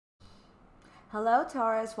Hello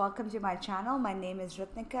Taurus, welcome to my channel. My name is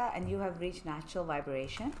Ritnika and you have reached Natural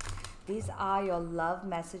Vibration. These are your love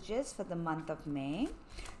messages for the month of May.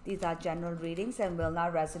 These are general readings and will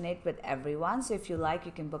not resonate with everyone. So if you like,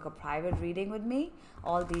 you can book a private reading with me.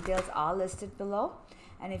 All details are listed below.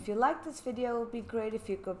 And if you like this video, it would be great if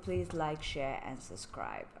you could please like, share and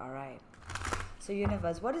subscribe. All right. So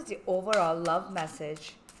universe, what is the overall love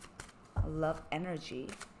message, love energy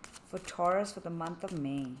for Taurus for the month of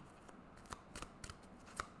May?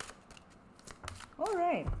 All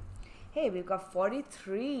right. Hey, we've got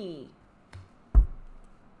 43.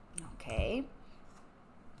 Okay.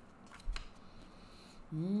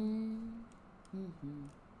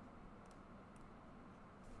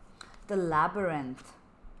 The Labyrinth.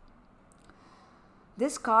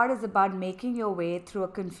 This card is about making your way through a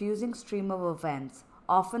confusing stream of events,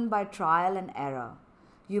 often by trial and error.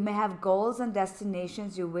 You may have goals and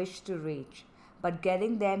destinations you wish to reach, but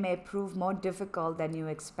getting there may prove more difficult than you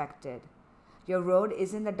expected. Your road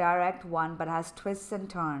isn't a direct one but has twists and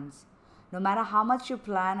turns. No matter how much you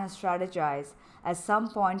plan and strategize, at some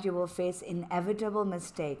point you will face inevitable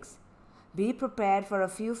mistakes. Be prepared for a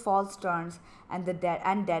few false turns and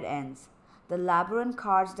dead ends. The Labyrinth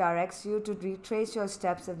cards directs you to retrace your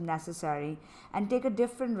steps if necessary and take a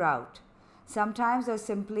different route. Sometimes there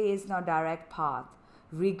simply is no direct path.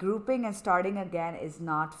 Regrouping and starting again is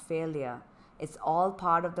not failure. It's all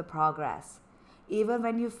part of the progress. Even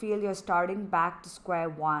when you feel you're starting back to square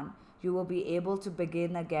one, you will be able to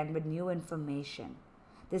begin again with new information.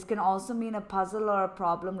 This can also mean a puzzle or a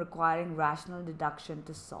problem requiring rational deduction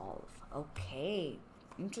to solve. Okay,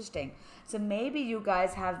 interesting. So maybe you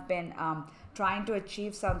guys have been trying to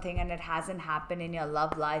achieve something and it hasn't happened in your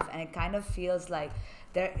love life, and it kind of feels like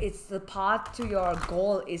it's the path to your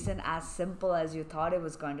goal isn't as simple as you thought it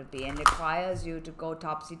was going to be and requires you to go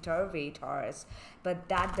topsy-turvy, Taurus. But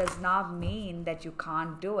that does not mean that you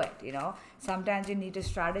can't do it, you know. Sometimes you need to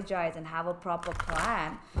strategize and have a proper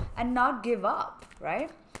plan and not give up,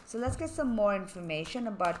 right? So let's get some more information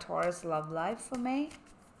about Taurus love life for May.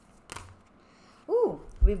 Ooh,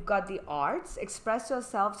 we've got the arts. Express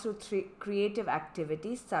yourself through creative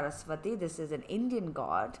activities, Saraswati. This is an Indian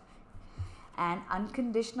god. And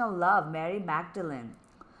unconditional love, Mary Magdalene.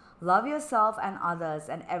 Love yourself and others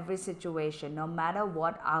and every situation, no matter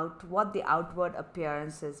what the outward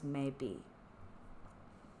appearances may be.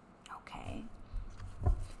 Okay.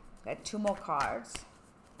 Got two more cards.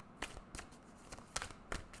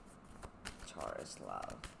 Taurus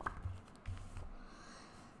love.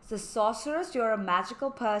 The Sorceress, you're a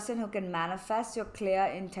magical person who can manifest your clear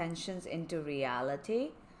intentions into reality.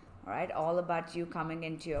 All right, all about you coming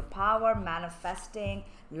into your power, manifesting,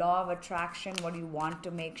 law of attraction, what you want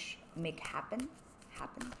to make happen.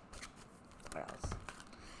 What else?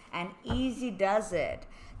 And easy does it.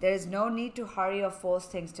 There is no need to hurry or force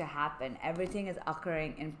things to happen. Everything is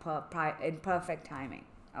occurring in perfect timing.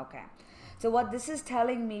 Okay. So what this is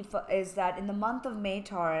telling me is that in the month of May,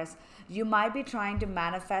 Taurus, you might be trying to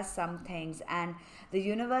manifest some things, and the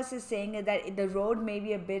universe is saying that the road may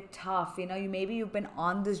be a bit tough. You know, maybe you've been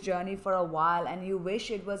on this journey for a while and you wish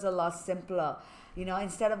it was a lot simpler. You know,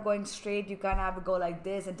 instead of going straight, you kind of have to go like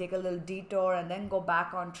this and take a little detour and then go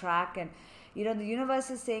back on track. And you know, the universe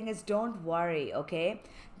is saying is don't worry, okay?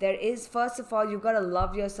 There is, first of all, you've got to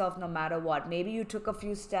love yourself no matter what. Maybe you took a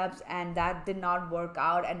few steps and that did not work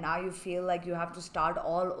out and now you feel like you have to start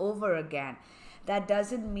all over again. That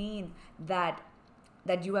doesn't mean that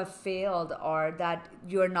you have failed or that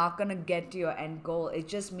you're not going to get to your end goal. It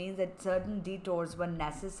just means that certain detours were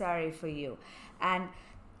necessary for you. And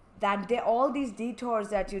that all these detours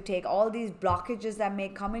that you take, all these blockages that may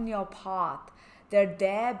come in your path, they're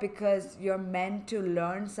there because you're meant to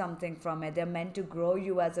learn something from it. They're meant to grow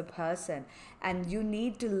you as a person. And you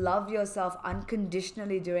need to love yourself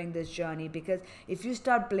unconditionally during this journey, because if you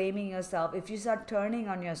start blaming yourself, if you start turning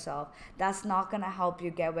on yourself, that's not going to help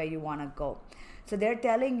you get where you want to go. So they're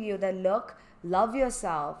telling you that, look, love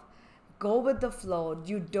yourself. Go with the flow.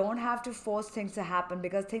 You don't have to force things to happen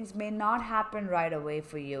because things may not happen right away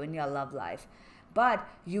for you in your love life. But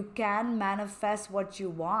you can manifest what you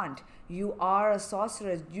want. You are a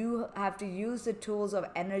sorceress. You have to use the tools of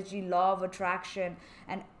energy, law of attraction,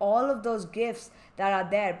 and all of those gifts that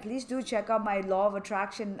are there. Please do check out my law of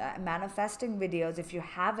attraction manifesting videos if you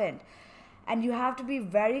haven't. And you have to be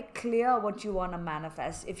very clear what you want to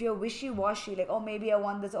manifest. If you're wishy-washy, like, oh, maybe I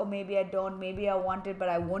want this, oh, maybe I don't, maybe I want it, but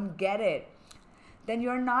I won't get it, then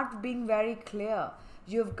you're not being very clear.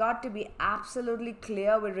 You've got to be absolutely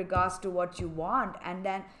clear with regards to what you want, and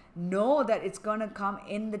then know that it's going to come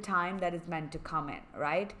in the time that it's meant to come in,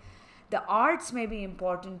 right? The arts may be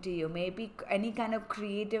important to you, maybe any kind of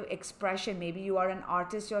creative expression. Maybe you are an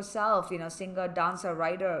artist yourself, you know, singer, dancer,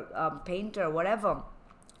 writer, painter, whatever.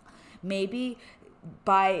 Maybe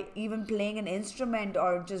by even playing an instrument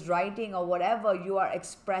or just writing or whatever, you are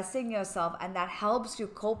expressing yourself, and that helps you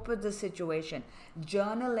cope with the situation.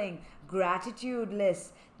 Journaling, gratitude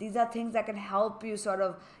lists, these are things that can help you sort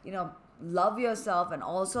of, you know, love yourself and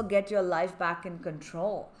also get your life back in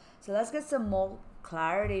control. So let's get some more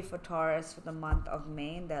clarity for Taurus for the month of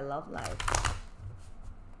May in their love life.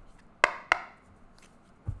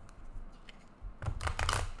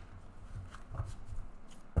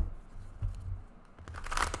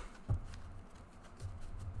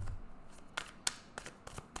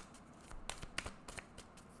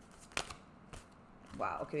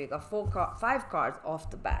 Wow, okay, we got 5 cards off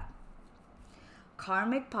the bat.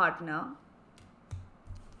 Karmic partner,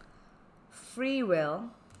 free will,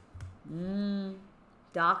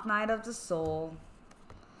 dark night of the soul,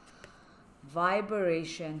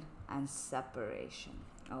 vibration, and separation.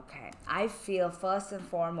 Okay, I feel first and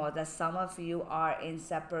foremost that some of you are in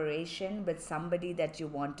separation with somebody that you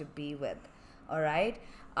want to be with. All right.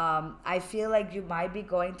 I feel like you might be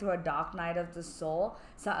going through a dark night of the soul.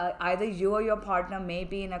 So either you or your partner may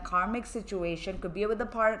be in a karmic situation, could be with a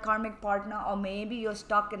karmic partner, or maybe you're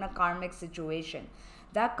stuck in a karmic situation.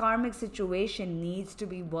 That karmic situation needs to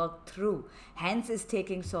be worked through. Hence it's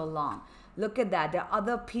taking so long. Look at that. There are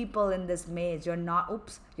other people in this maze. You're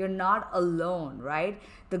not alone, right?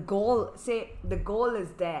 The goal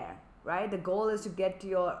is there. Right? The goal is to get to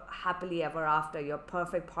your happily ever after, your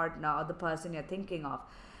perfect partner or the person you're thinking of.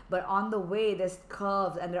 But on the way, there's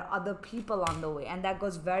curves and there are other people on the way. And that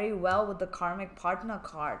goes very well with the karmic partner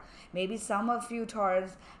card. Maybe some of you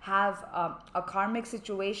Taurus have a karmic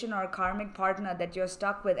situation or a karmic partner that you're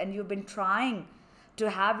stuck with, and you've been trying to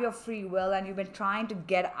have your free will and you've been trying to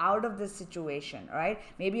get out of this situation, right?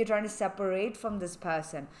 Maybe you're trying to separate from this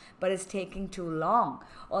person, but it's taking too long.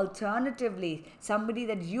 Alternatively, somebody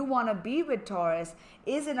that you want to be with, Taurus,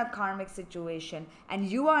 is in a karmic situation and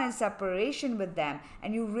you are in separation with them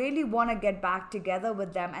and you really want to get back together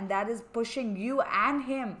with them, and that is pushing you and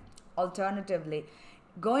him, alternatively,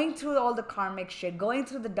 going through all the karmic shit, going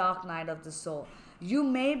through the dark night of the soul. You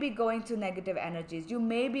may be going through negative energies. You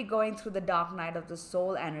may be going through the dark night of the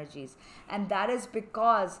soul energies. And that is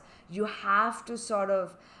because you have to sort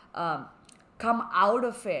of come out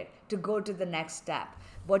of it to go to the next step.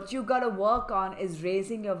 What you got to work on is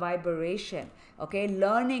raising your vibration, okay?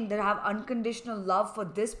 Learning to have unconditional love for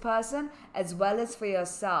this person as well as for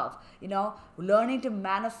yourself. You know, learning to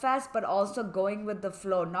manifest, but also going with the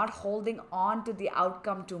flow, not holding on to the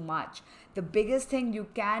outcome too much. The biggest thing you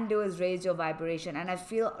can do is raise your vibration. And I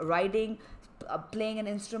feel writing, playing an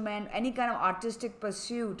instrument, any kind of artistic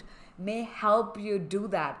pursuit may help you do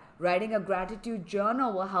that. Writing a gratitude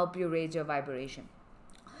journal will help you raise your vibration.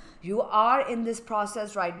 You are in this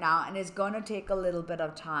process right now and it's going to take a little bit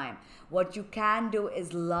of time. What you can do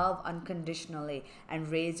is love unconditionally and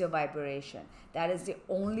raise your vibration. That is the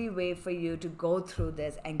only way for you to go through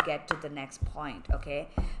this and get to the next point, okay?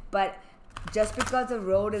 But just because the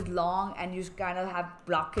road is long and you kind of have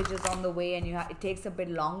blockages on the way and it takes a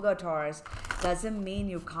bit longer, Taurus, doesn't mean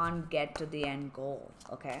you can't get to the end goal,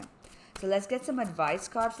 okay? So let's get some advice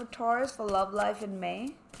card for Taurus for love life in May.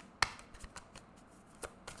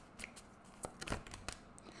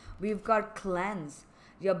 We've got cleanse.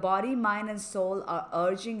 Your body, mind, and soul are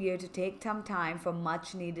urging you to take some time for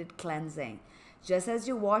much needed cleansing. Just as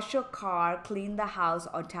you wash your car, clean the house,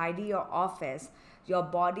 or tidy your office, your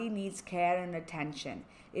body needs care and attention.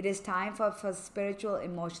 It is time for spiritual,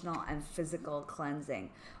 emotional, and physical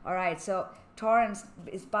cleansing. All right, so Taurus,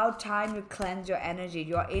 it's about time you cleanse your energy.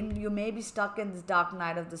 You may be stuck in this dark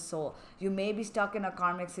night of the soul. You may be stuck in a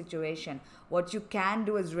karmic situation. What you can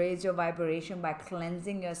do is raise your vibration by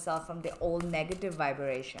cleansing yourself from the old negative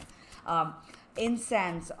vibration.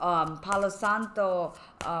 Incense, Palo Santo,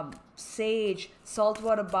 sage,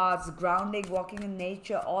 saltwater baths, grounding, walking in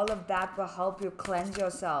nature, all of that will help you cleanse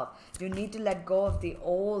yourself. You need to let go of the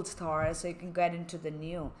old, Taurus, so you can get into the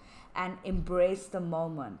new. And embrace the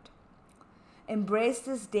moment. Embrace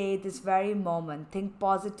this day, this very moment. Think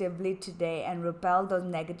positively today and repel those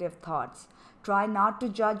negative thoughts. Try not to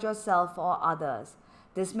judge yourself or others.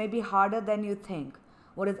 This may be harder than you think.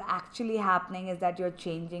 What is actually happening is that you're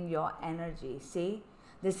changing your energy. See?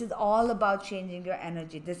 This is all about changing your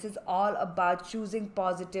energy. This is all about choosing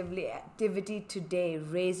positivity today,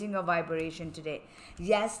 raising your vibration today.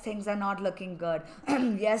 Yes, things are not looking good.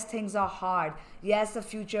 Yes, things are hard. Yes, the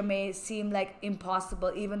future may seem like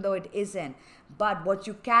impossible, even though it isn't. But what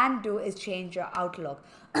you can do is change your outlook.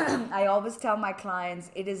 I always tell my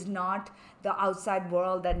clients, it is not the outside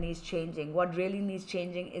world that needs changing. What really needs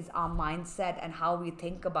changing is our mindset and how we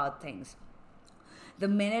think about things. The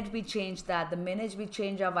minute we change that, the minute we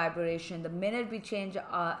change our vibration, the minute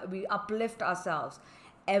we uplift ourselves,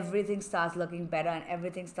 everything starts looking better and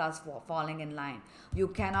everything starts falling in line. You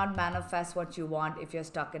cannot manifest what you want if you're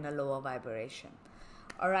stuck in a lower vibration.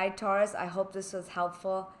 All right, Taurus, I hope this was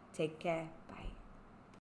helpful. Take care.